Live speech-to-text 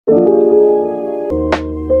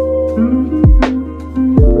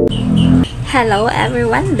Hello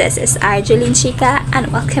everyone, this is ArgieLynhChika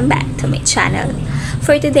and welcome back to my channel.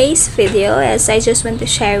 For today's video, I just want to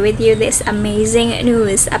share with you this amazing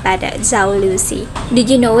news about Zhao Lusi. Did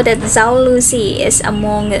you know that Zhao Lusi is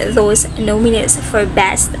among those nominees for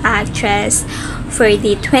Best Actress for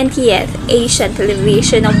the 20th Asian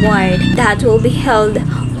Television Award that will be held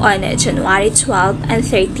on January 12 and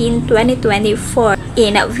 13, 2024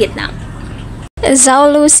 in Vietnam?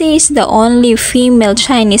 Zhao Lusi is the only female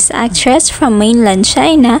Chinese actress from mainland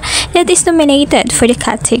China that is nominated for the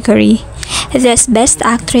category. This Best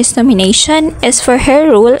Actress nomination is for her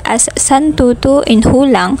role as Sun Tou You in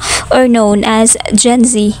Hulang, or known as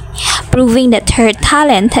Jianci, proving that her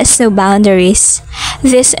talent has no boundaries.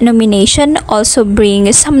 This nomination also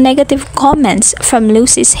brings some negative comments from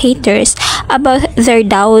Lucy's haters about their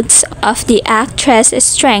doubts of the actress'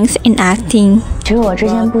 strength in acting.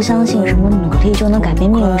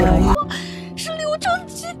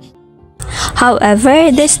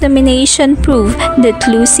 However, this nomination proved that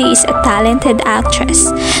Lucy is a talented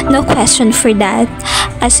actress. No question for that,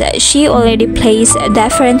 as she already plays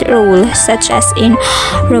different roles such as in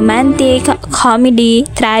romantic, comedy,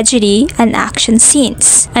 tragedy, and action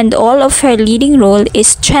scenes. And all of her leading role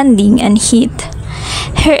is trending and hit.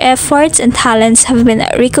 Her efforts and talents have been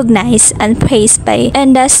recognized and praised by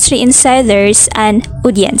industry insiders and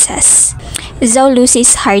audiences. Zhao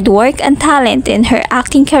Lusi's hard work and talent in her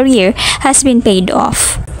acting career has been paid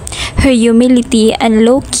off. Her humility and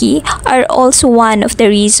low-key are also one of the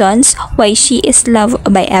reasons why she is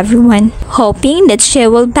loved by everyone, hoping that she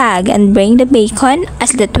will bag and bring the bacon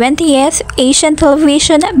as the 20th Asian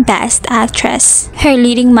Television Best Actress. Her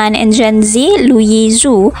leading man in Jianci, Louis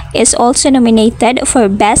Zhu, is also nominated for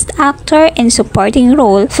Best Actor in Supporting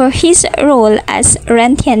Role for his role as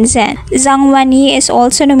Ren Tianzhen. Zhang Wanyi is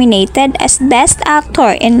also nominated as Best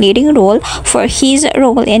Actor in Leading Role for his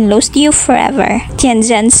role in Lost You Forever. Tan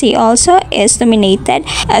Jianci also is nominated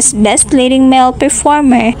as Best Leading Male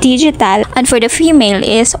Performer Digital, and for the female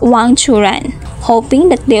is Wang Churan, hoping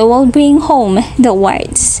that they will bring home the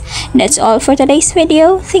awards. That's all for today's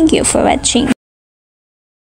video. Thank you for watching.